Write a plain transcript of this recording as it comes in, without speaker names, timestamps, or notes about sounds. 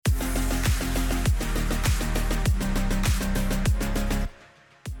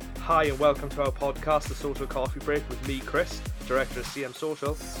Hi and welcome to our podcast, The Social Coffee Break, with me, Chris, Director of CM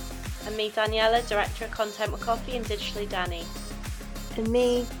Social. And me, Daniela, Director of Content with Coffee and Digitally Danny. And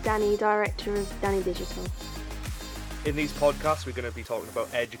me, Danny, Director of Danny Digital. In these podcasts, we're going to be talking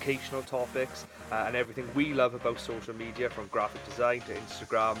about educational topics and everything we love about social media, from graphic design to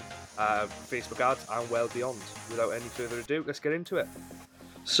Instagram, Facebook ads, and well beyond. Without any further ado, let's get into it.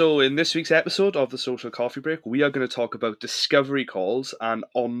 So in this week's episode of the Social Coffee Break, we are going to talk about discovery calls and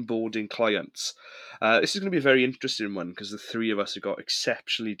onboarding clients. This is going to be a very interesting one because the three of us have got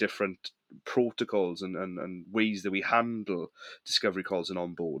exceptionally different protocols and ways that we handle discovery calls and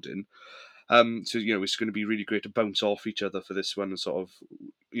onboarding. So, it's going to be really great to bounce off each other for this one and sort of,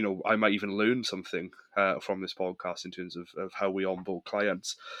 I might even learn something from this podcast in terms of how we onboard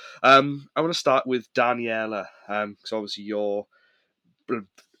clients. I want to start with Daniela, because obviously you're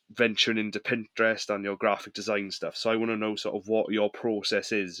venturing into Pinterest and your graphic design stuff. So I want to know sort of what your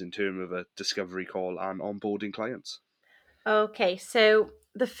process is in terms of a discovery call and onboarding clients. Okay, so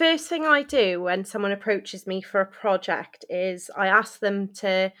the first thing I do when someone approaches me for a project is I ask them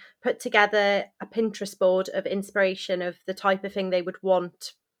to put together a Pinterest board of inspiration of the type of thing they would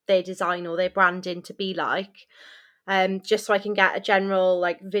want their design or their branding to be like. Just so I can get a general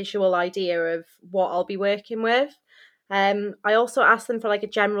visual idea of what I'll be working with. I also ask them for a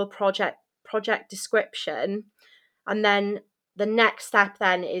general project description, and then the next step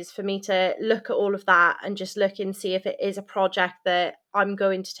then is for me to look at all of that and just look and see if it is a project that I'm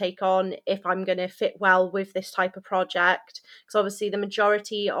going to take on, if I'm going to fit well with this type of project. Because obviously the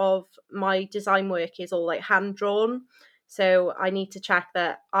majority of my design work is all hand drawn. So I need to check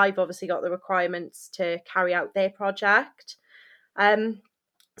that I've obviously got the requirements to carry out their project.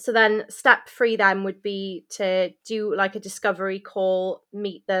 So then step 3 then would be to do a discovery call,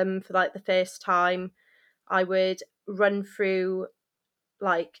 meet them for the first time. I would run through,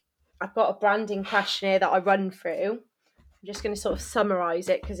 I've got a branding questionnaire that I run through. I'm just going to sort of summarize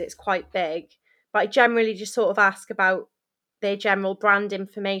it because it's quite big. But I generally just sort of ask about their general brand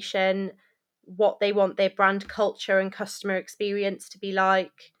information, what they want their brand culture and customer experience to be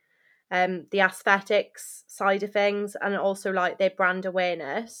like, the aesthetics side of things, and also their brand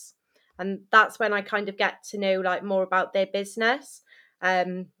awareness. And that's when I kind of get to know more about their business.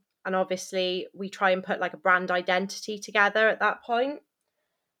 And obviously we try and put a brand identity together at that point.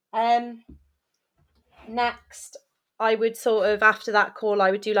 Next, I would sort of, after that call,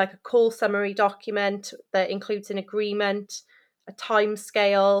 I would do a call summary document that includes an agreement, a time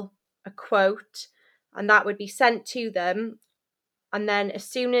scale, a quote, and that would be sent to them. And then as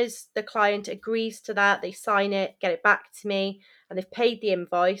soon as the client agrees to that, they sign it, get it back to me, and they've paid the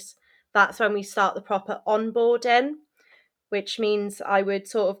invoice, that's when we start the proper onboarding, which means I would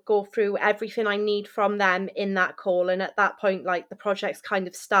sort of go through everything I need from them in that call. And at that point, the project's kind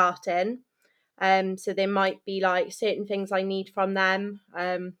of starting. So there might be certain things I need from them.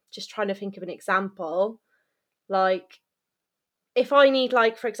 Just trying to think of an example. If I need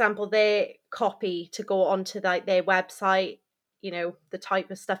for example, their copy to go onto their website, the type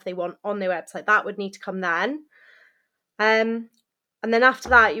of stuff they want on their website, that would need to come then. And then after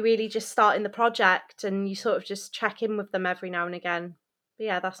that, you really just start in the project and you sort of just check in with them every now and again. But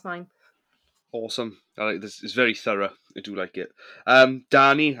yeah, that's mine. Awesome. I like this. It's very thorough. I do like it.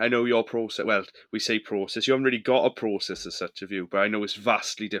 Danny, I know your process. Well, we say process. You haven't really got a process as such of you, but I know it's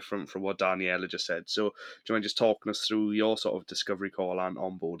vastly different from what Daniela just said. So do you mind just talking us through your sort of discovery call and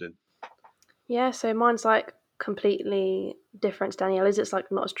onboarding? Yeah, so mine's completely different to Daniela's. It's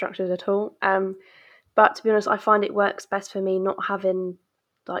not structured at all. But to be honest, I find it works best for me not having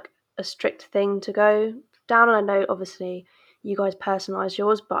a strict thing to go down. And I know obviously you guys personalize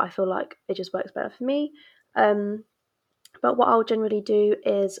yours, but I feel like it just works better for me. But what I'll generally do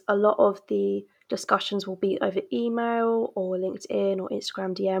is a lot of the discussions will be over email or LinkedIn or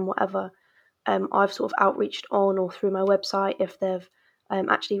Instagram DM, whatever. I've sort of outreached on or through my website if they've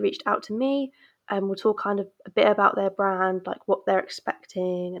actually reached out to me. We'll talk kind of a bit about their brand, what they're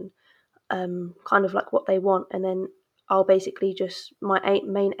expecting and kind of what they want. And then I'll basically just,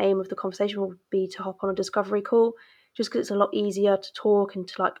 main aim of the conversation will be to hop on a discovery call, just because it's a lot easier to talk and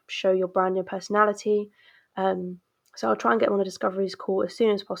to show your brand and personality. So I'll try and get them on a discoveries call as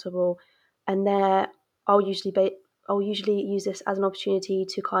soon as possible. And there I'll usually use this as an opportunity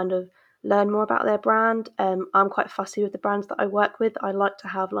to kind of learn more about their brand. I'm quite fussy with the brands that I work with. I like to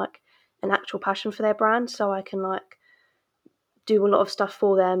have an actual passion for their brand, so I can do a lot of stuff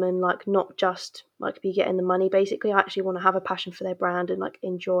for them and not just be getting the money. Basically, I actually want to have a passion for their brand and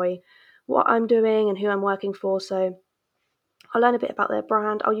enjoy what I'm doing and who I'm working for. So I'll learn a bit about their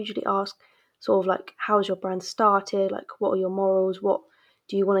brand. I'll usually ask sort of how's your brand started? What are your morals? What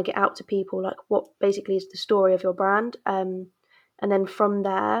do you want to get out to people? Like, what basically is the story of your brand? And then from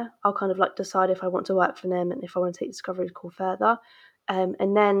there, I'll kind of like decide if I want to work for them and if I want to take the discovery call further.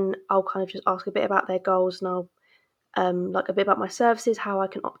 And then I'll kind of just ask a bit about their goals, and I'll like a bit about my services, how I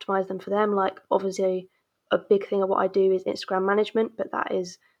can optimize them for them. Like, obviously, a big thing of what I do is Instagram management, but that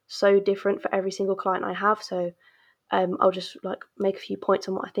is so different for every single client I have. So I'll just like make a few points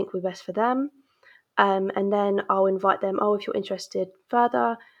on what I think would be best for them. And then I'll invite them, oh, if you're interested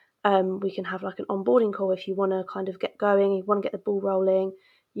further, we can have like an onboarding call if you want to kind of get going, you want to get the ball rolling,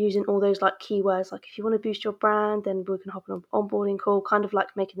 using all those like keywords. Like, if you want to boost your brand, then we can hop on an onboarding call, kind of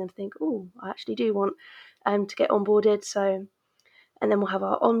like making them think, oh, I actually do want to get onboarded. So, and then we'll have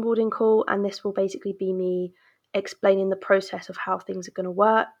our onboarding call, and this will basically be me explaining the process of how things are going to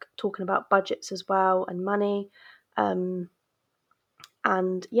work, talking about budgets as well and money. Um,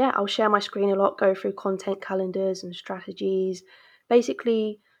 and yeah, I'll share my screen a lot, go through content calendars and strategies,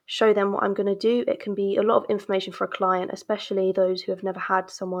 basically show them what I'm going to do. It can be a lot of information for a client, especially those who have never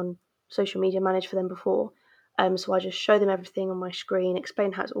had someone social media manage for them before. So I just show them everything on my screen,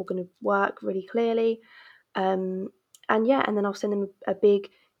 explain how it's all going to work really clearly. Um, and yeah, and then I'll send them a big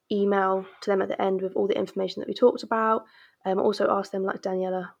email to them at the end with all the information that we talked about. Also ask them, like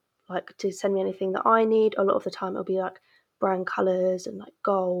Daniela, like to send me anything that I need. A lot of the time it'll be like brand colors and like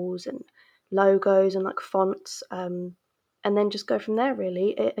goals and logos and like fonts, and then just go from there.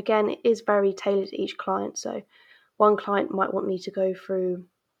 Really, it is very tailored to each client. So one client might want me to go through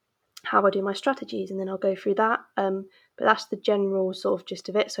how I do my strategies, and then I'll go through that. But that's the general sort of gist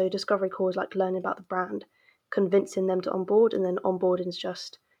of it. So discovery call is like learning about the brand, convincing them to onboard, and then onboarding is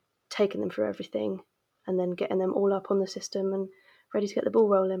just taking them through everything and then getting them all up on the system and ready to get the ball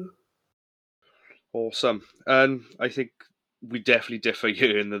rolling. Awesome. And I think we definitely differ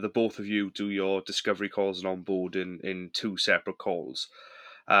here in that the both of you do your discovery calls and onboarding in two separate calls.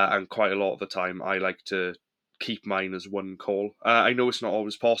 And quite a lot of the time, I like to keep mine as one call. I know it's not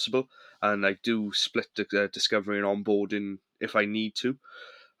always possible, and I do split the discovery and onboarding if I need to.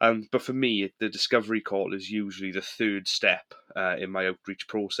 But for me, the discovery call is usually the third step in my outreach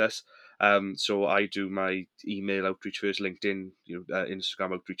process. So I do my email outreach first, LinkedIn,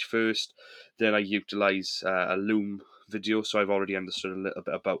 Instagram outreach first. Then I utilize a Loom video, so I've already understood a little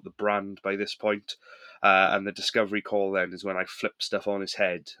bit about the brand by this point. And the discovery call then is when I flip stuff on its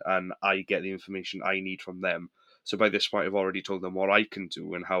head and I get the information I need from them. So by this point, I've already told them what I can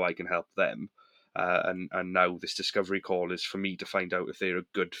do and how I can help them. And now this discovery call is for me to find out if they're a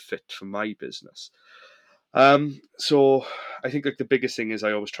good fit for my business. So I think like the biggest thing is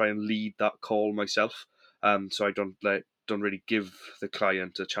I always try and lead that call myself. So I don't really give the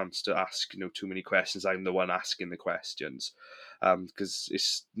client a chance to ask too many questions. I'm the one asking the questions, because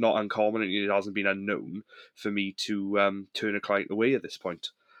it's not uncommon and it hasn't been unknown for me to turn a client away at this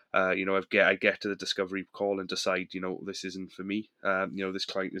point. I get to the discovery call and decide, this isn't for me. This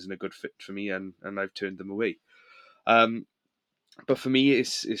client isn't a good fit for me, and I've turned them away. Um, but for me,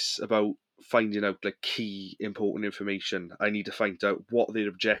 it's about finding out like key important information. I need to find out what their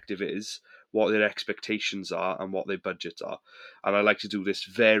objective is, what their expectations are, and what their budgets are. And I like to do this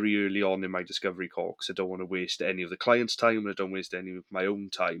very early on in my discovery call because I don't want to waste any of the client's time and I don't waste any of my own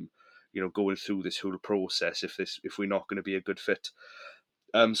time. Going through this whole process if we're not going to be a good fit.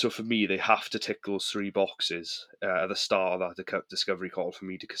 So for me, they have to tick those three boxes at the start of that discovery call for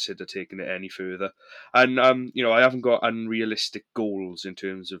me to consider taking it any further. And I haven't got unrealistic goals in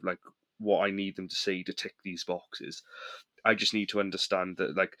terms of like what I need them to say to tick these boxes. I just need to understand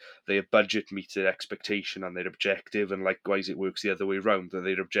that like their budget meets their expectation and their objective, and likewise it works the other way around, that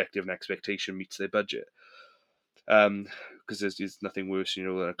their objective and expectation meets their budget. Because there's nothing worse, than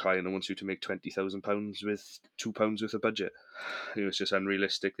a client who wants you to make £20,000 with £2 worth of budget. It's just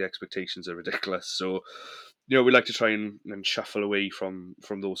unrealistic. The expectations are ridiculous. So, we like to try and shuffle away from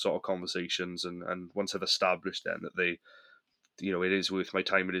those sort of conversations. And once I've established then that it is worth my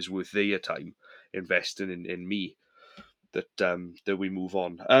time, it is worth their time investing in me, that we move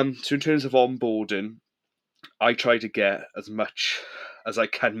on. So in terms of onboarding, I try to get as much as I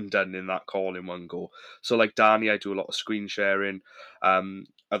can done in that call in one go. So like Danny, I do a lot of screen sharing.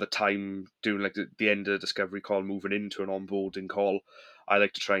 At the time, doing like the end of the discovery call, moving into an onboarding call, I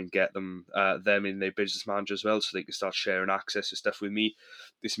like to try and get them in their business manager as well, so they can start sharing access to stuff with me.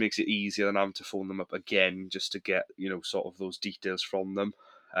 This makes it easier than having to phone them up again just to get sort of those details from them.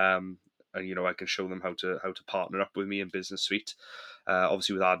 And I can show them how to partner up with me in Business Suite.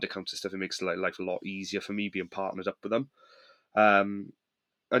 Obviously, with ad accounts and stuff, it makes life a lot easier for me being partnered up with them.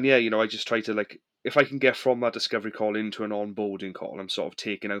 And yeah, I just try to like, if I can get from that discovery call into an onboarding call, I'm sort of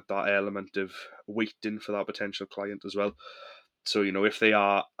taking out that element of waiting for that potential client as well. So, if they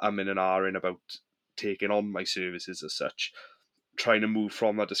are umming and ahhing about taking on my services as such, trying to move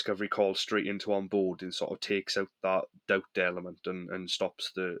from that discovery call straight into onboarding sort of takes out that doubt element and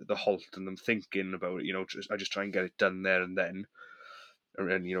stops the halt and them thinking about it. I just try and get it done there and then.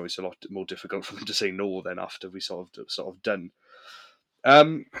 And it's a lot more difficult for them to say no then after we sort of done.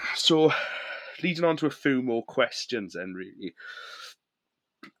 So leading on to a few more questions then, really.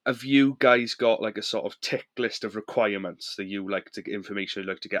 Have you guys got like a sort of tick list of requirements that you like to get information you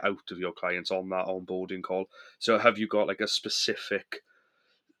like to get out of your clients on that onboarding call? So have you got like a specific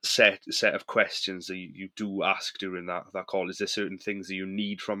set of questions that you do ask during that call? Is there certain things that you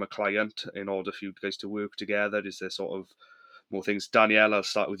need from a client in order for you guys to work together? Is there sort of more things? Danielle, I'll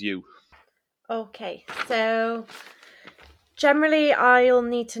start with you. Okay, so generally I'll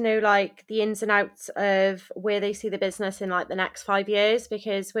need to know like the ins and outs of where they see the business in like the next 5 years,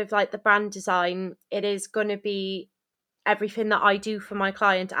 because with like the brand design, it is going to be everything that I do for my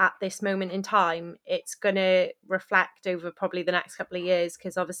client at this moment in time. It's going to reflect over probably the next couple of years,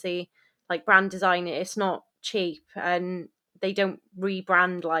 because obviously like brand design, it's not cheap, and they don't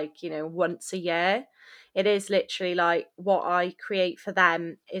rebrand like once a year. It is literally like what I create for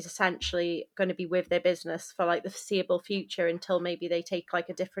them is essentially going to be with their business for like the foreseeable future until maybe they take like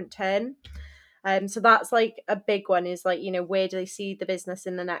a different turn. So that's like a big one, is like, where do they see the business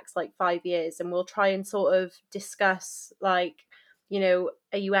in the next like 5 years? And we'll try and sort of discuss like, are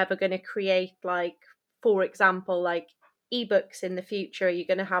you ever going to create like, for example, like ebooks in the future? Are you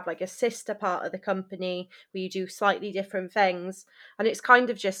going to have like a sister part of the company where you do slightly different things? And it's kind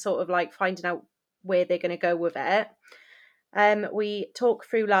of just sort of like finding out where they're going to go with it. We talk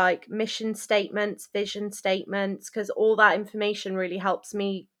through like mission statements, vision statements, because all that information really helps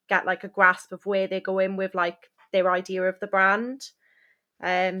me get like a grasp of where they're going with like their idea of the brand.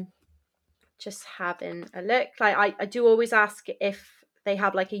 Just having a look. Like I do always ask if they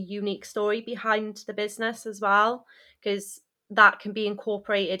have like a unique story behind the business as well, because that can be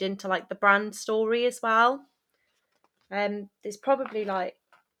incorporated into like the brand story as well. There's probably like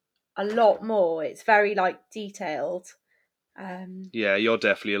a lot more. It's very like detailed. Yeah, you're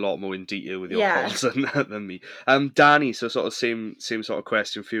definitely a lot more in detail with your Yeah. calls than me. Danny, so sort of same sort of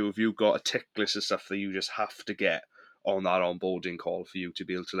question for you. Have you got a tick list of stuff that you just have to get on that onboarding call for you to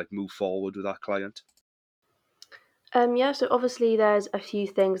be able to like move forward with that client? Yeah, so obviously there's a few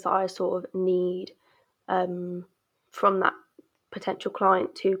things that I sort of need from that potential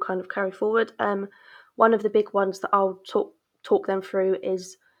client to kind of carry forward. One of the big ones that I'll talk them through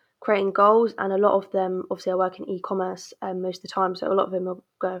is creating goals, and a lot of them, obviously, I work in e-commerce most of the time, so a lot of them will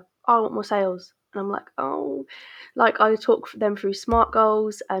go, oh, I want more sales, and I'm like, oh, like I talk them through SMART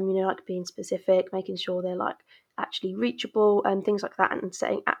goals, like being specific, making sure they're like actually reachable and things like that, and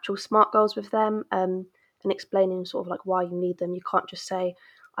setting actual SMART goals with them, and explaining sort of like why you need them. You can't just say,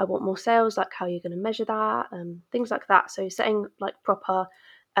 I want more sales, like how you're going to measure that, things like that. So setting like proper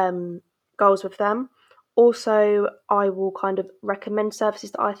goals with them. Also, I will kind of recommend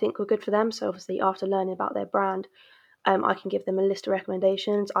services that I think are good for them. So obviously, after learning about their brand, I can give them a list of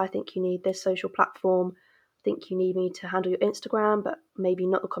recommendations. I think you need this social platform. I think you need me to handle your Instagram, but maybe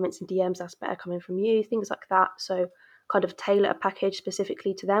not the comments and DMs. That's better coming from you. Things like that. So kind of tailor a package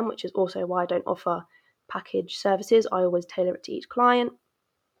specifically to them, which is also why I don't offer package services. I always tailor it to each client.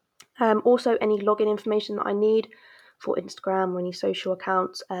 Also, any login information that I need for Instagram or any social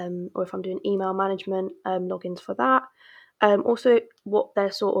accounts, or if I'm doing email management, logins for that. Also, what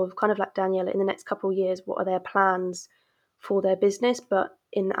they're sort of kind of like Daniela in the next couple of years, what are their plans for their business? But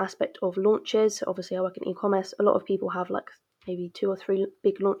in the aspect of launches, so obviously I work in e-commerce. A lot of people have like maybe 2 or 3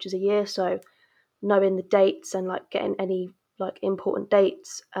 big launches a year, so knowing the dates and like getting any like important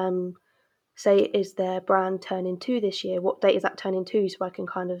dates. Say, is their brand turning to this year? What date is that turning to? So I can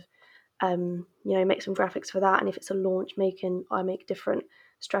kind of make some graphics for that. And if it's a launch, I make different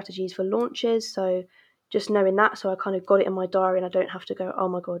strategies for launches. So just knowing that, so I kind of got it in my diary, and I don't have to go, oh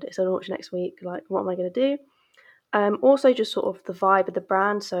my god, it's a launch next week. Like, what am I going to do? Also, just sort of the vibe of the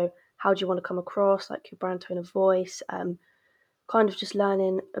brand. So how do you want to come across? Like your brand tone of voice. Kind of just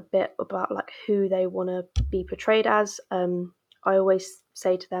learning a bit about like who they want to be portrayed as. I always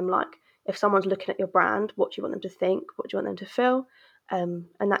say to them, like, if someone's looking at your brand, what do you want them to think? What do you want them to feel? And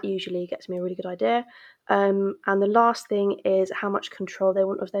that usually gets me a really good idea. And the last thing is how much control they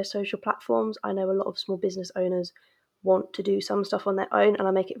want of their social platforms. I know a lot of small business owners want to do some stuff on their own, and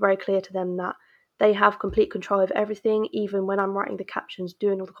I make it very clear to them that they have complete control of everything, even when I'm writing the captions,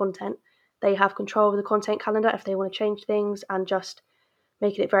 doing all the content. They have control of the content calendar if they want to change things, and just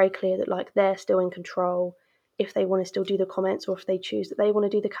making it very clear that like they're still in control. If they want to still do the comments, or if they choose that they want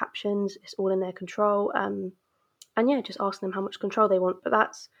to do the captions, it's all in their control. And and yeah, just ask them how much control they want. But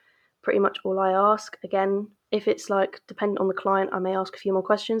that's pretty much all I ask. Again, if it's like dependent on the client, I may ask a few more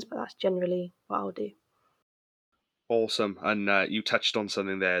questions, but that's generally what I'll do. Awesome. And you touched on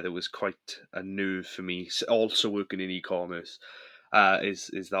something there that was quite a nerve for me. Also working in e-commerce,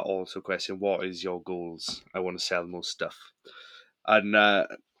 is that also question? What is your goals? I want to sell more stuff, and I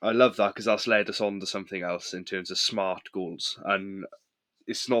love that because that's led us on to something else in terms of smart goals. And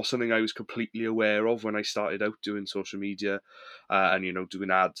it's not something I was completely aware of when I started out doing social media, and doing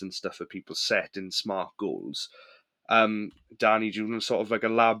ads and stuff for people setting smart goals. Danny, do you want to sort of like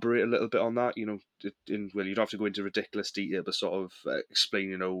elaborate a little bit on that? Well, you don't have to go into ridiculous detail, but sort of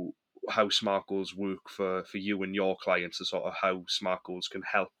explain, how smart goals work for you and your clients, and sort of how smart goals can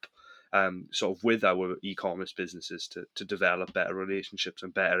help, sort of with our e-commerce businesses to develop better relationships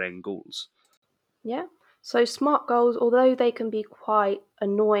and better end goals. Yeah. So smart goals, although they can be quite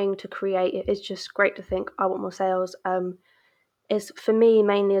annoying to create, it is just great to think, I want more sales. Is for me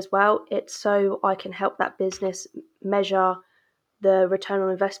mainly as well. It's so I can help that business measure the return on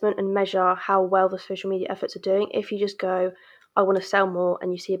investment and measure how well the social media efforts are doing. If you just go, I want to sell more,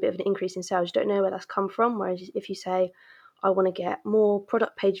 and you see a bit of an increase in sales, you don't know where that's come from. Whereas if you say, I want to get more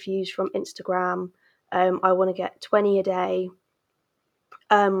product page views from Instagram, I want to get 20 a day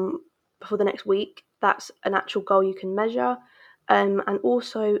for the next week, that's an actual goal you can measure. And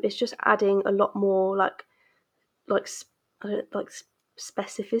also, it's just adding a lot more like like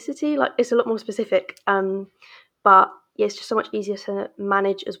specificity. Like it's a lot more specific. But yeah, it's just so much easier to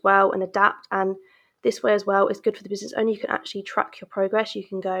manage as well and adapt. And this way as well is good for the business. Only you can actually track your progress. You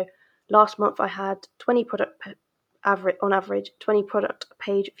can go, last month I had 20 average 20 product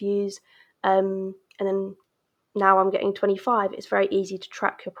page views, and then now I'm getting 25. It's very easy to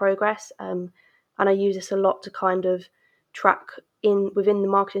track your progress. And I use this a lot to kind of track within the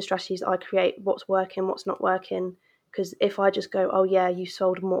marketing strategies that I create what's working, what's not working. Because if I just go, oh yeah, you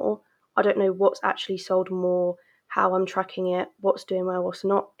sold more, I don't know what's actually sold more, how I'm tracking it, what's doing well, what's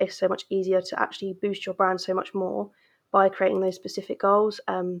not. It's so much easier to actually boost your brand so much more by creating those specific goals.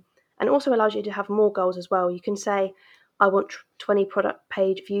 And it also allows you to have more goals as well. You can say, I want 20 product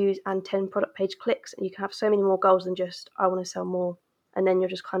page views and 10 product page clicks. And you can have so many more goals than just, I want to sell more. And then you're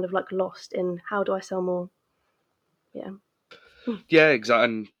just kind of like lost in, how do I sell more? Yeah. Yeah, exactly.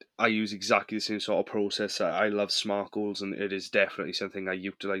 And I use exactly the same sort of process. I love smart goals, and it is definitely something I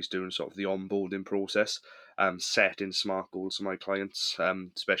utilize during sort of the onboarding process. Setting smart goals for my clients,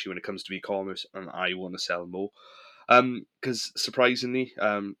 especially when it comes to e-commerce, and I want to sell more. Because surprisingly,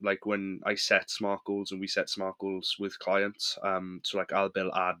 like when I set smart goals and we set smart goals with clients, so like I'll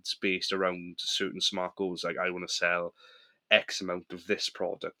build ads based around certain smart goals. Like I want to sell X amount of this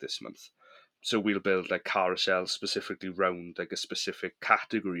product this month. So we'll build like carousels specifically round like a specific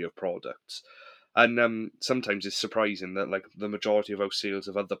category of products. And sometimes it's surprising that like the majority of our sales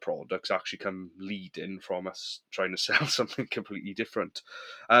of other products actually come leading from us trying to sell something completely different.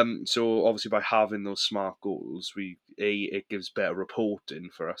 So obviously by having those smart goals, it gives better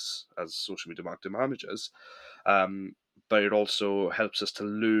reporting for us as social media marketing managers, but it also helps us to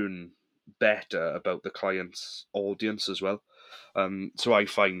learn better about the client's audience as well. So I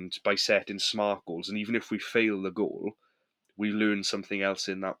find by setting smart goals, and even if we fail the goal, we learn something else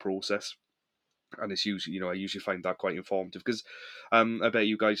in that process. And it's usually, I usually find that quite informative because I bet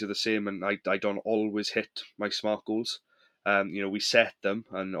you guys are the same, and I don't always hit my smart goals. We set them,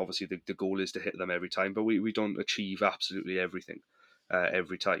 and obviously the goal is to hit them every time, but we don't achieve absolutely everything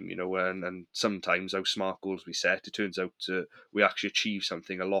every time, and sometimes our smart goals we set, it turns out we actually achieve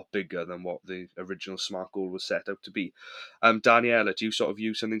something a lot bigger than what the original smart goal was set out to be. Daniela, do you sort of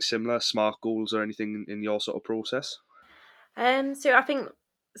use something similar, smart goals or anything in your sort of process? So I think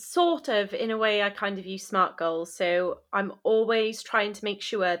sort of in a way I kind of use SMART goals. So I'm always trying to make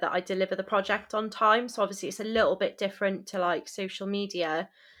sure that I deliver the project on time. So obviously it's a little bit different to like social media,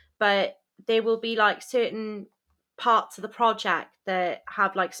 but there will be like certain parts of the project that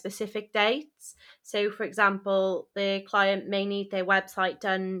have like specific dates. So for example, the client may need their website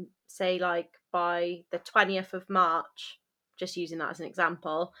done, say like by the 20th of March, just using that as an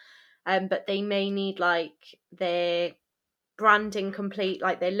example. But they may need like their branding complete,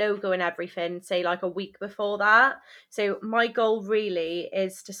 like their logo and everything, say like a week before that. So my goal really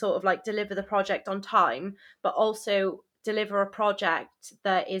is to sort of like deliver the project on time, but also deliver a project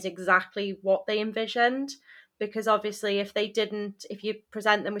that is exactly what they envisioned. Because obviously if you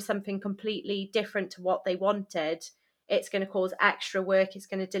present them with something completely different to what they wanted, it's going to cause extra work, it's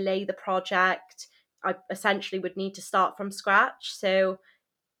going to delay the project. I essentially would need to start from scratch. So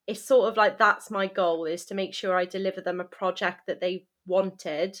it's sort of like that's my goal, is to make sure I deliver them a project that they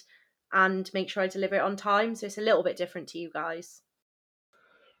wanted, and make sure I deliver it on time. So it's a little bit different to you guys.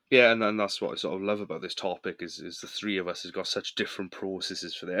 Yeah, and that's what I sort of love about this topic is the three of us has got such different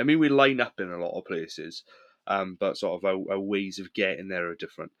processes for that. I mean, we line up in a lot of places, but sort of our ways of getting there are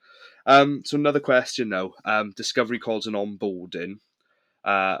different. So another question now, discovery calls and onboarding,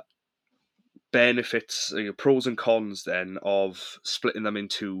 benefits, pros and cons then of splitting them in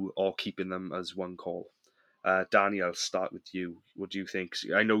two or keeping them as one call. Danny, I'll start with you. What do you think?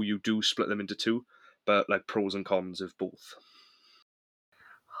 I know you do split them into two, but like pros and cons of both.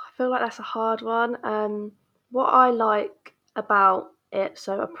 I feel like that's a hard one. What I like about it,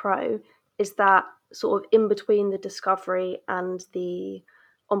 so a pro, is that sort of in between the discovery and the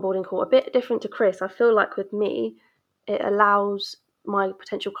onboarding call, a bit different to Chris. I feel like with me, it allows my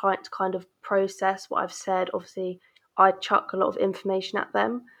potential client to kind of process what I've said. Obviously, I chuck a lot of information at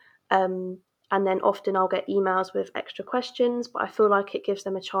them. Um, and then often I'll get emails with extra questions, but I feel like it gives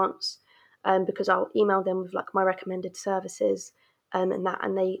them a chance because I'll email them with like my recommended services and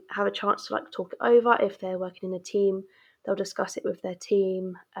they have a chance to like talk it over. If they're working in a team, they'll discuss it with their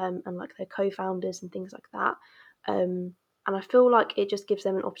team and like their co-founders and things like that. And I feel like it just gives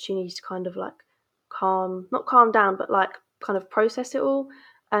them an opportunity to kind of like not calm down, but like kind of process it all.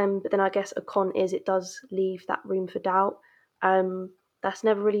 But then I guess a con is it does leave that room for doubt. That's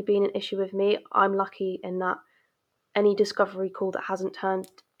never really been an issue with me. I'm lucky in that any discovery call that hasn't turned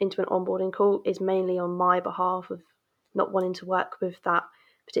into an onboarding call is mainly on my behalf of not wanting to work with that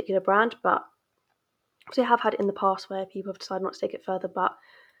particular brand. But obviously, I have had it in the past where people have decided not to take it further. But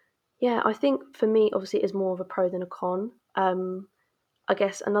yeah, I think for me, obviously, it is more of a pro than a con. I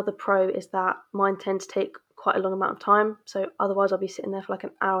guess another pro is that mine tend to take quite a long amount of time. So otherwise, I'll be sitting there for like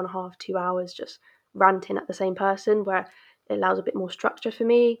an hour and a half, 2 hours, just ranting at the same person, where it allows a bit more structure for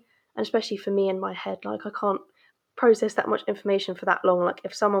me. And especially for me in my head, like I can't process that much information for that long. Like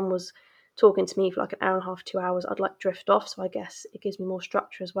if someone was talking to me for like an hour and a half, 2 hours, I'd like drift off. So I guess it gives me more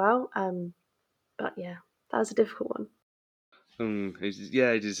structure as well. But yeah, that was a difficult one.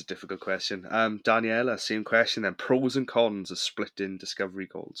 Yeah, it is a difficult question. Daniela, same question then. Pros and cons of splitting discovery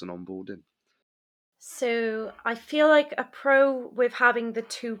calls and onboarding. So I feel like a pro with having the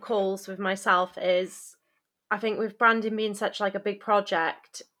two calls with myself is, I think with branding being such like a big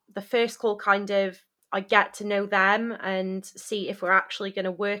project, the first call kind of I get to know them and see if we're actually going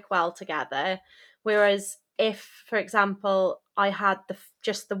to work well together. Whereas if, for example, I had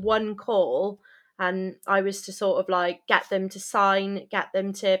just the one call and I was to sort of like get them to sign, get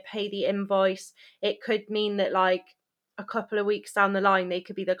them to pay the invoice, it could mean that like a couple of weeks down the line they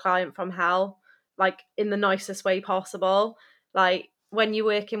could be the client from hell, like in the nicest way possible. Like when you're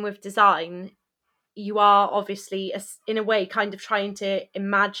working with design, you are obviously in a way kind of trying to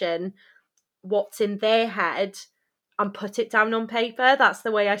imagine what's in their head and put it down on paper. That's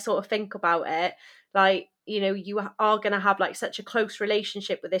the way I sort of think about it. Like, you are going to have like such a close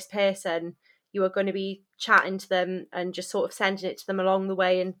relationship with this person. You are going to be chatting to them and just sort of sending it to them along the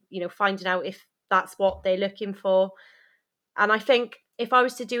way and, finding out if that's what they're looking for. And I think if I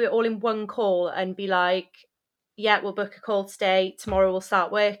was to do it all in one call and be like, yeah, we'll book a call today, tomorrow we'll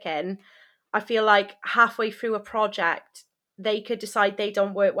start working, I feel like halfway through a project, they could decide they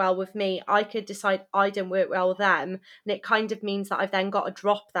don't work well with me. I could decide I don't work well with them. And it kind of means that I've then got to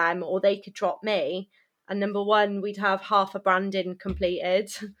drop them or they could drop me. And number one, we'd have half a branding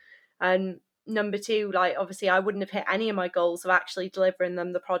completed. And number two, like obviously I wouldn't have hit any of my goals of actually delivering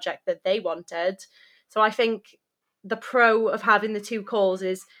them the project that they wanted. So I think the pro of having the two calls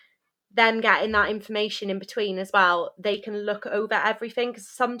is them getting that information in between as well. They can look over everything because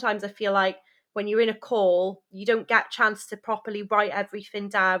sometimes I feel like when you're in a call, you don't get a chance to properly write everything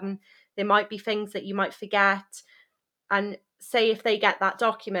down. There might be things that you might forget. And say if they get that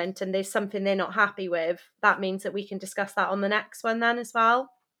document and there's something they're not happy with, that means that we can discuss that on the next one then as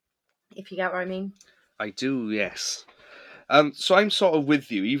well, if you get what I mean. I do, yes. So I'm sort of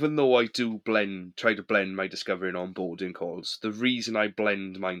with you, even though I do try to blend my discovery and onboarding calls. The reason I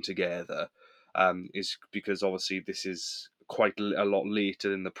blend mine together is because obviously this is quite a lot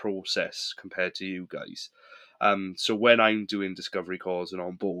later in the process compared to you guys. So when I'm doing discovery calls and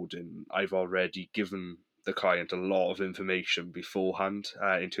onboarding, I've already given the client a lot of information beforehand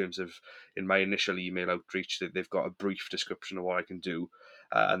in terms of in my initial email outreach that they've got a brief description of what I can do.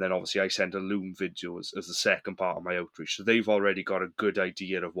 And then obviously I send a Loom video as the second part of my outreach. So they've already got a good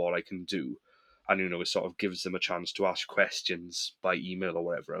idea of what I can do. And, it sort of gives them a chance to ask questions by email or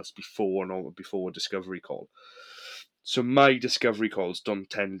whatever else before a discovery call. So my discovery calls don't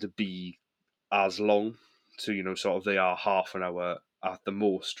tend to be as long. So, sort of they are half an hour at the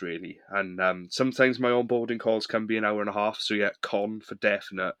most, really. And sometimes my onboarding calls can be an hour and a half. So, yeah, con for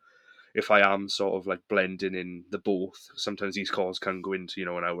definite. if I am sort of like blending in the both, sometimes these calls can go into, an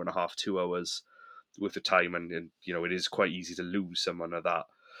hour and a half, 2 hours with the time, and it is quite easy to lose someone at that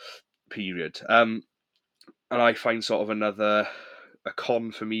period. And I find sort of a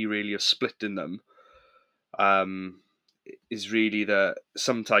con for me really of splitting them, um, is really that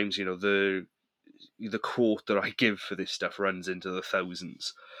sometimes the quote that I give for this stuff runs into the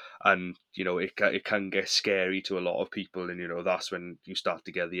thousands, and it can get scary to a lot of people, and that's when you start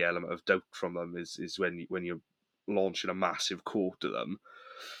to get the element of doubt from them, is when you're launching a massive quote to them,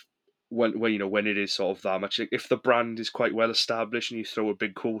 when it is sort of that much. If the brand is quite well established and you throw a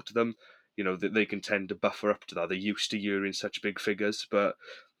big quote to them, that they can tend to buffer up to that. They're used to hearing such big figures, but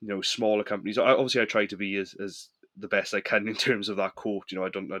smaller companies. Obviously, I try to be as the best I can in terms of that quote. I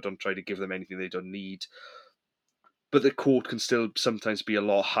don't try to give them anything they don't need, but the quote can still sometimes be a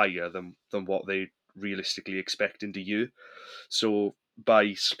lot higher than what they realistically expect into you. So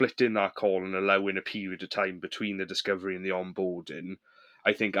by splitting that call and allowing a period of time between the discovery and the onboarding,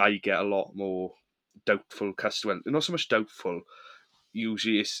 I think I get a lot more doubtful customers. Not so much doubtful.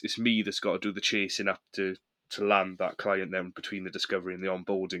 Usually, it's me that's got to do the chasing up to land that client then between the discovery and the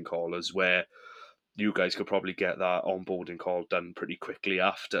onboarding call, as where you guys could probably get that onboarding call done pretty quickly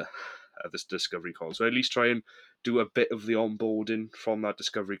after this discovery call. So at least try and do a bit of the onboarding from that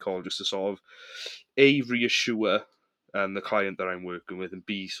discovery call, just to sort of reassure the client that I'm working with, and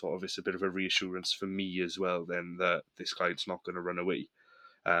B, sort of, it's a bit of a reassurance for me as well, then, that this client's not going to run away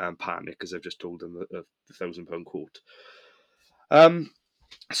and panic because I've just told them the £1,000 quote.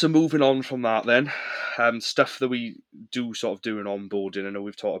 So moving on from that, then, stuff that we do sort of do in onboarding. I know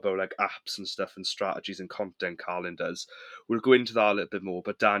we've talked about like apps and stuff and strategies and content calendars. We'll go into that a little bit more.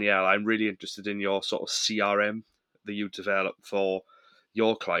 But Danielle, I'm really interested in your sort of CRM that you develop for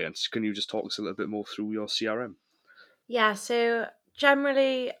your clients. Can you just talk us a little bit more through your CRM? Yeah, so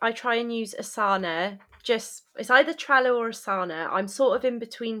generally I try and use Asana. Just it's either Trello or Asana. I'm sort of in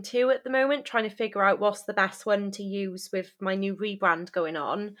between two at the moment, trying to figure out what's the best one to use with my new rebrand going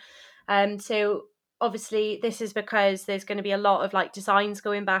on. So obviously this is because there's going to be a lot of like designs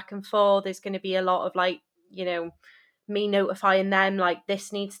going back and forth. There's going to be a lot of like, me notifying them like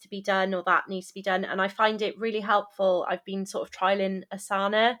this needs to be done or that needs to be done. And I find it really helpful. I've been sort of trialing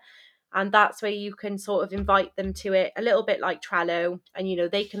Asana, and that's where you can sort of invite them to it a little bit like Trello,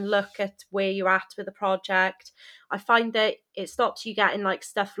 and they can look at where you're at with the project. I find that it stops you getting like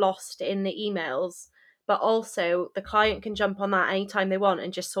stuff lost in the emails, but also the client can jump on that anytime they want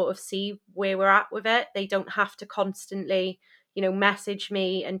and just sort of see where we're at with it. They don't have to constantly message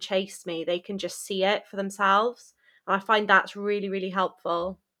me and chase me. They can just see it for themselves, and I find that's really, really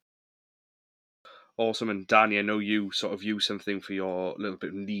helpful. Awesome. And Danny, I know you sort of use something for your little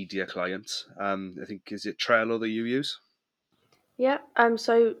bit needier clients. I think, is it Trello that you use? Yeah.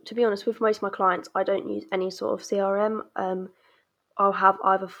 So to be honest, with most of my clients, I don't use any sort of CRM. I'll have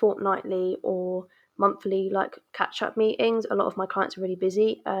either fortnightly or monthly like catch up meetings. A lot of my clients are really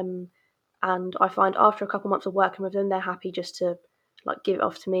busy, and I find after a couple months of working with them, they're happy just to like give it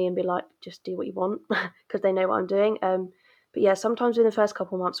off to me and be like, just do what you want because they know what I'm doing. But yeah, sometimes in the first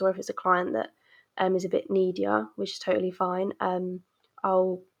couple of months, or if it's a client that is a bit needier, which is totally fine,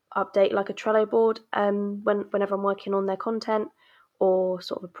 I'll update like a Trello board whenever I'm working on their content or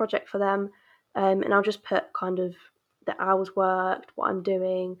sort of a project for them, and I'll just put kind of the hours worked, what I'm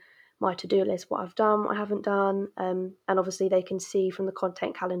doing, my to-do list, what I've done, what I haven't done, and obviously they can see from the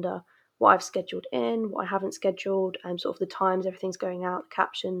content calendar what I've scheduled in, what I haven't scheduled, sort of the times everything's going out, the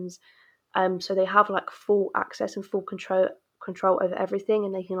captions. So they have like full access and full control over everything,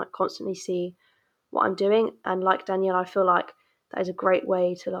 and they can like constantly see what I'm doing. And like Danielle, I feel like that is a great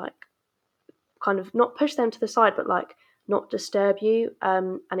way to like kind of not push them to the side, but like not disturb you.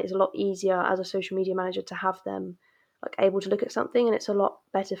 And it's a lot easier as a social media manager to have them like able to look at something, and it's a lot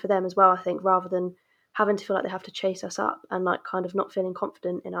better for them as well, I think, rather than having to feel like they have to chase us up and like kind of not feeling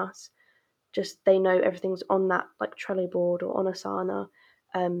confident in us. Just they know everything's on that like Trello board or on Asana,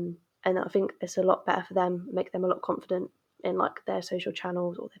 and I think it's a lot better for them, make them a lot confident in like their social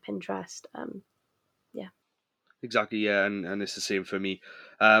channels or their Pinterest. Yeah. Exactly, yeah, and it's the same for me.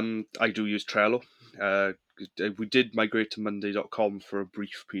 I do use Trello. Uh, we did migrate to Monday.com for a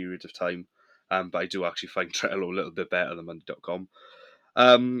brief period of time, but I do actually find Trello a little bit better than Monday.com.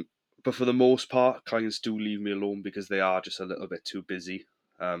 Um, but for the most part, clients do leave me alone because they are just a little bit too busy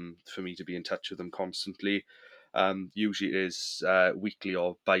for me to be in touch with them constantly. Usually it is weekly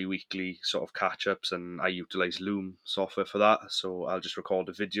or bi-weekly sort of catch-ups, and I utilize Loom software for that. So I'll just record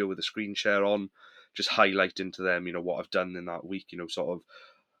a video with a screen share on, just highlighting to them, what I've done in that week, sort of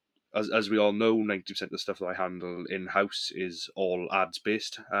as we all know, 90% of the stuff that I handle in-house is all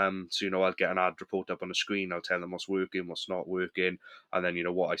ads-based. So, I'll get an ad report up on the screen, I'll tell them what's working, what's not working, and then,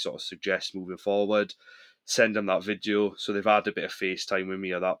 what I sort of suggest moving forward, send them that video, so they've had a bit of FaceTime with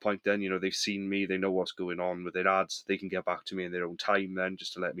me at that point then, they've seen me, they know what's going on with their ads, they can get back to me in their own time then,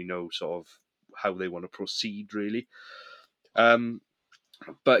 just to let me know sort of how they want to proceed, really.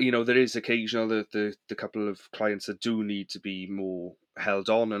 But there is occasional the couple of clients that do need to be more held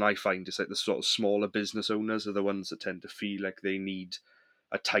on, and I find it's like the sort of smaller business owners are the ones that tend to feel like they need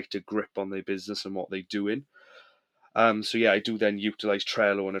a tighter grip on their business and what they're doing. So yeah, I do then utilize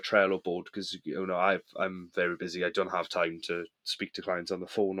Trello and a Trello board because I'm very busy. I don't have time to speak to clients on the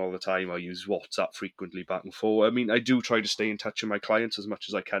phone all the time. I use WhatsApp frequently back and forth. I mean, I do try to stay in touch with my clients as much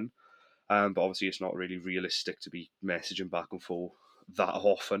as I can, but obviously it's not really realistic to be messaging back and forth that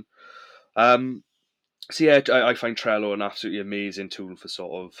often. So yeah, I find Trello an absolutely amazing tool for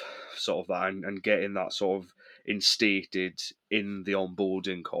sort of that and getting that sort of instated in the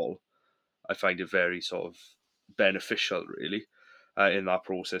onboarding call. I find it very sort of beneficial, really, in that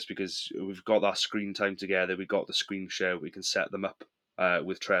process because we've got that screen time together, we've got the screen share, we can set them up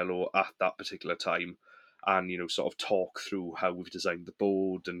with Trello at that particular time, and sort of talk through how we've designed the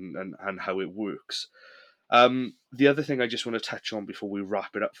board and how it works. The other thing I just want to touch on before we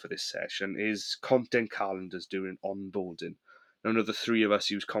wrap it up for this session is content calendars during onboarding. None of the three of us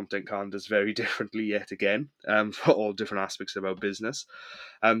use content calendars very differently yet again, for all different aspects of our business.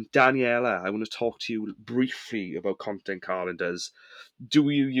 Daniela, I want to talk to you briefly about content calendars. Do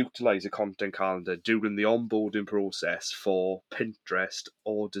you utilize a content calendar during the onboarding process for Pinterest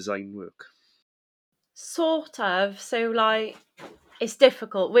or design work? Sort of. So, like, it's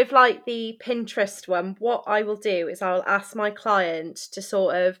difficult. With, like, the Pinterest one, what I will do is I'll ask my client to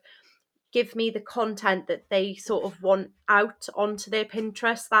sort of give me the content that they sort of want out onto their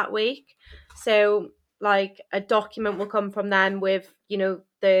Pinterest that week. So, like, a document will come from them with,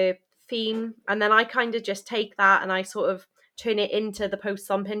 the theme, and then I kind of just take that and I sort of turn it into the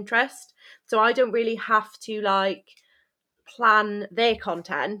posts on Pinterest. So I don't really have to, like, plan their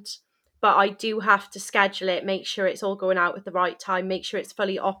content, but I do have to schedule it, make sure it's all going out at the right time, make sure it's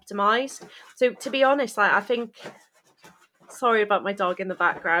fully optimized. So to be honest, like, I think, sorry about my dog in the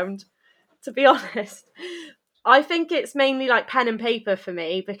background. To be honest, I think it's mainly like pen and paper for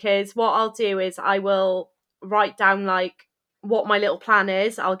me, because what I'll do is I will write down like what my little plan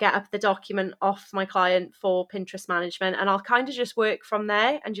is. I'll get up the document off my client for Pinterest management, and I'll kind of just work from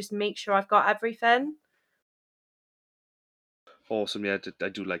there and just make sure I've got everything. Awesome, yeah, I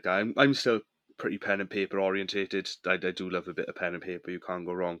do like that. I'm still pretty pen and paper orientated. I do love a bit of pen and paper. You can't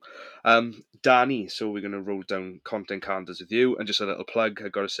go wrong. Danny, so we're going to roll down content calendars with you, and just a little plug. I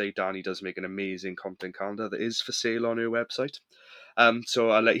got to say, Danny does make an amazing content calendar that is for sale on her website.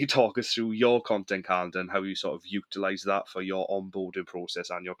 So I'll let you talk us through your content calendar and how you sort of utilize that for your onboarding process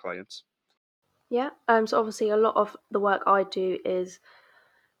and your clients. Yeah. So obviously a lot of the work I do is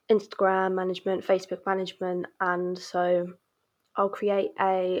Instagram management, Facebook management, and so I'll create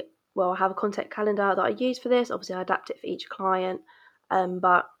I have a content calendar that I use for this. Obviously, I adapt it for each client.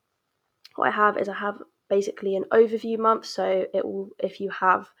 But what I have basically an overview month. So it will, if you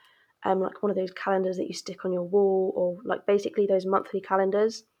have like one of those calendars that you stick on your wall, or like basically those monthly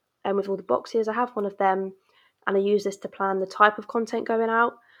calendars, and with all the boxes, I have one of them, and I use this to plan the type of content going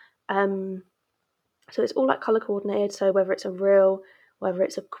out. Um, so it's all like color coordinated. So whether it's a reel, whether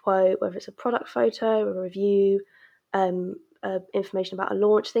it's a quote, whether it's a product photo, a review, information about a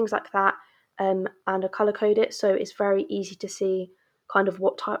launch, things like that, and I color code it so it's very easy to see kind of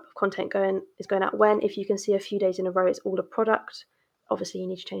what type of content is going out when. If you can see a few days in a row, it's all a product. Obviously, you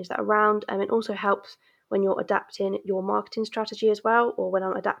need to change that around. And it also helps when you're adapting your marketing strategy as well, or when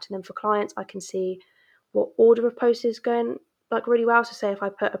I'm adapting them for clients, I can see what order of posts is going like really well. So say if I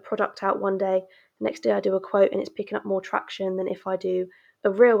put a product out one day, next day I do a quote and it's picking up more traction than if I do a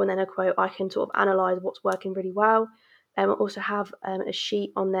reel and then a quote. I can sort of analyze what's working really well. I also have a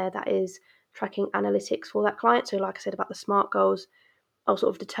sheet on there that is tracking analytics for that client. So like I said about the SMART goals, I'll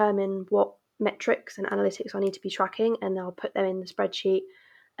sort of determine what metrics and analytics I need to be tracking, and I'll put them in the spreadsheet.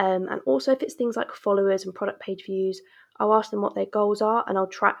 And also if it's things like followers and product page views, I'll ask them what their goals are and I'll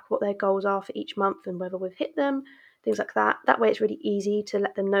track what their goals are for each month and whether we've hit them, things like that. That way it's really easy to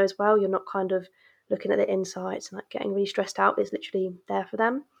let them know as well. You're not kind of looking at the insights and like getting really stressed out. It's literally there for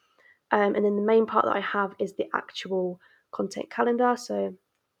them. And then the main part that I have is the actual content calendar. So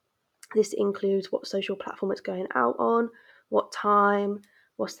this includes what social platform it's going out on, what time,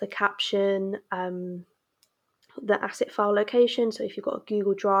 what's the caption, the asset file location. So if you've got a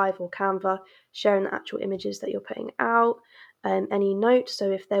Google Drive or Canva, sharing the actual images that you're putting out, any notes.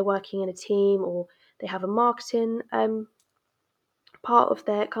 So if they're working in a team or they have a marketing part of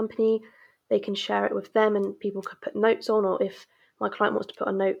their company, they can share it with them and people could put notes on. Or if my client wants to put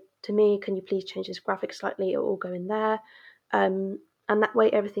a note to me, can you please change this graphic slightly? It will all go in there. And that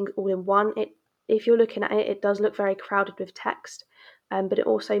way everything's all in one. If you're looking at it, it does look very crowded with text, but it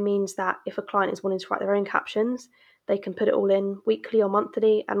also means that if a client is wanting to write their own captions, they can put it all in weekly or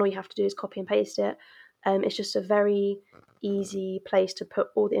monthly, and all you have to do is copy and paste it. It's just a very easy place to put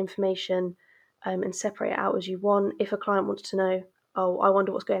all the information and separate it out as you want. If a client wants to know, oh, I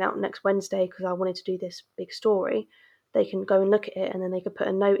wonder what's going out next Wednesday because I wanted to do this big story, they can go and look at it, and then they could put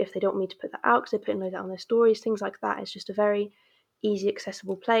a note if they don't want me to put that out because they put a note out on their stories, things like that. It's just a very easy,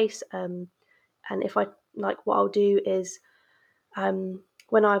 accessible place. And if I like, what I'll do is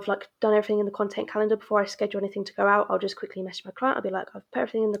when I've like done everything in the content calendar before I schedule anything to go out, I'll just quickly message my client. I'll be like, I've put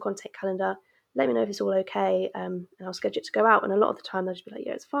everything in the content calendar. Let me know if it's all okay, and I'll schedule it to go out. And a lot of the time they'll just be like,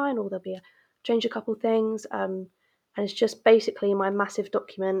 yeah, it's fine, or there'll be change a couple things. And it's just basically my massive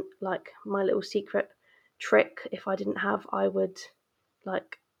document, like my little secret trick. If I didn't have,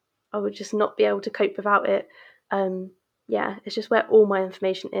 like I would just not be able to cope without it. Yeah, it's just where all my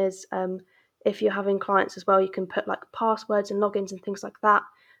information is. If you're having clients as well, you can put like passwords and logins and things like that.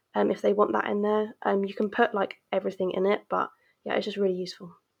 If they want that in there, you can put like everything in it. But yeah, it's just really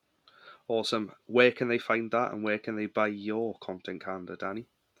useful. Awesome. Where can they find that, and where can they buy your content calendar, Danny?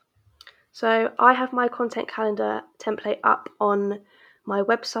 So I have my content calendar template up on my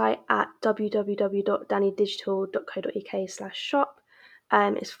website at www.dannydigital.co.uk/shop.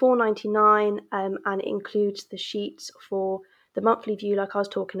 It's $4.99, and it includes the sheets for the monthly view, like I was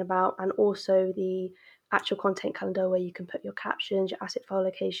talking about, and also the actual content calendar where you can put your captions, your asset file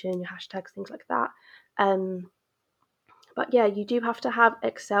location, your hashtags, things like that. But yeah, you do have to have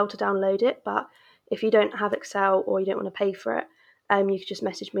Excel to download it. But if you don't have Excel or you don't want to pay for it, you can just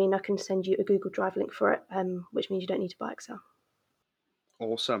message me and I can send you a Google Drive link for it, which means you don't need to buy Excel.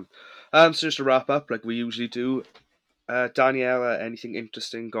 Awesome. So just to wrap up, like we usually do, Daniela, anything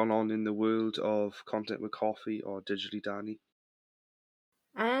interesting gone on in the world of content with coffee or digitally, Danny?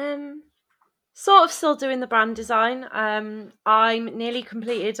 Sort of still doing the brand design. I'm nearly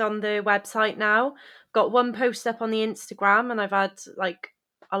completed on the website now. Got one post up on the Instagram, and I've had like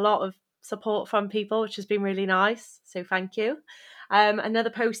a lot of support from people, which has been really nice. So thank you. Another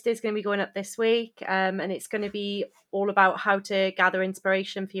post is going to be going up this week, and it's going to be all about how to gather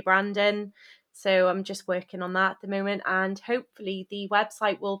inspiration for your branding. So I'm just working on that at the moment, and hopefully the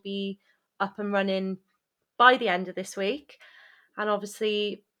website will be up and running by the end of this week. And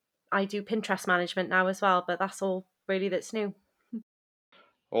obviously, I do Pinterest management now as well, but that's all really that's new.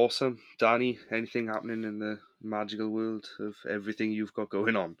 Awesome. Danny, anything happening in the magical world of everything you've got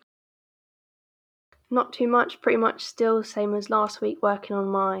going on? Not too much, pretty much still same as last week, working on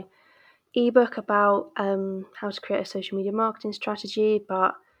my ebook about how to create a social media marketing strategy.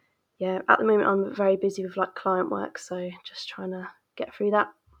 But yeah, at the moment I'm very busy with like client work, so just trying to get through that.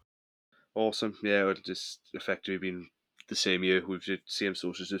 Awesome. Yeah, it just effectively been the same year. We've just, CM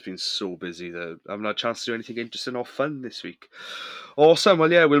Socials just been so busy that I haven't had a chance to do anything interesting or fun this week. Awesome.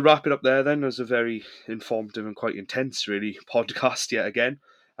 Well, yeah, we'll wrap it up there then. It was a very informative and quite intense, really, podcast yet again.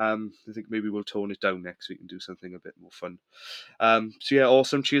 I think maybe we'll tone it down next week and do something a bit more fun. So yeah,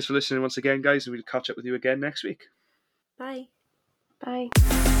 awesome. Cheers for listening once again, guys, and we'll catch up with you again next week. Bye. Bye.